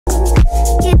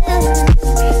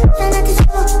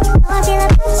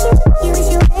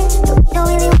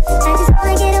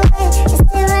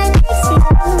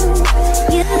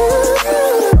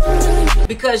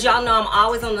Because y'all know I'm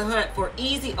always on the hunt for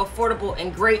easy, affordable,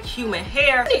 and great human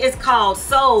hair. It's called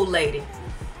Soul Lady.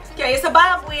 Okay, it's a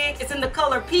bob wig. It's in the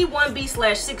color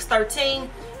P1B/613.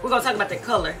 We're gonna talk about the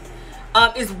color.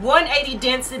 It's 180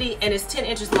 density and it's 10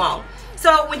 inches long.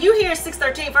 So when you hear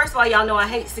 613, first of all, y'all know I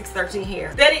hate 613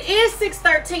 hair. That it is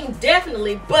 613,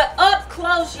 definitely, but up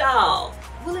close, y'all.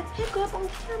 Will it pick up on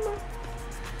camera?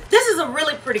 This is a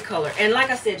really pretty color, and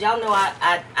like I said, y'all know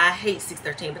I hate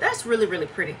 613, but that's really, really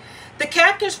pretty. The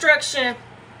cap construction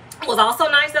was also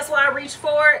nice. That's why I reached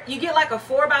for it. You get like a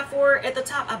 4x4 at the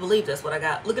top. I believe that's what I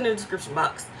got. Look in the description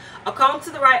box. A comb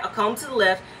to the right, a comb to the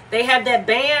left. They have that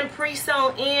band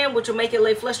pre-sewn in, which will make it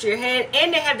lay flush to your head,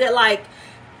 and they have that, like,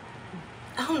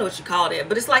 I don't know what you call that,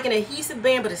 but it's like an adhesive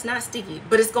band, but it's not sticky,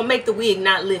 but it's gonna make the wig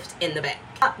not lift in the back.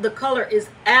 The color is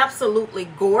absolutely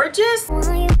gorgeous.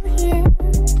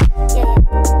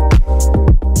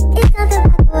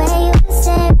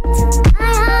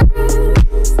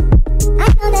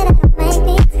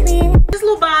 This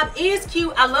little bob is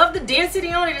cute. I love the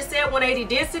density on it. It said 180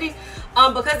 density.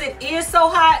 Because it is so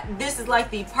hot, this is like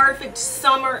the perfect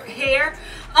summer hair.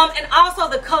 And also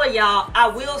the color, y'all, I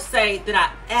will say that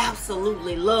I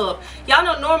absolutely love. Y'all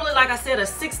know normally, like I said, a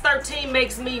 613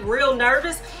 makes me real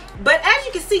nervous, but as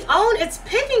you can see on, it's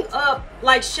picking up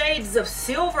like shades of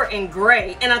silver and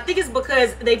gray, and I think it's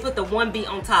because they put the 1B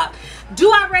on top. Do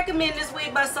I recommend this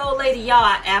wig by Soul Lady? Y'all,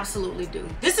 I absolutely do.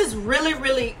 This is really,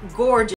 really gorgeous.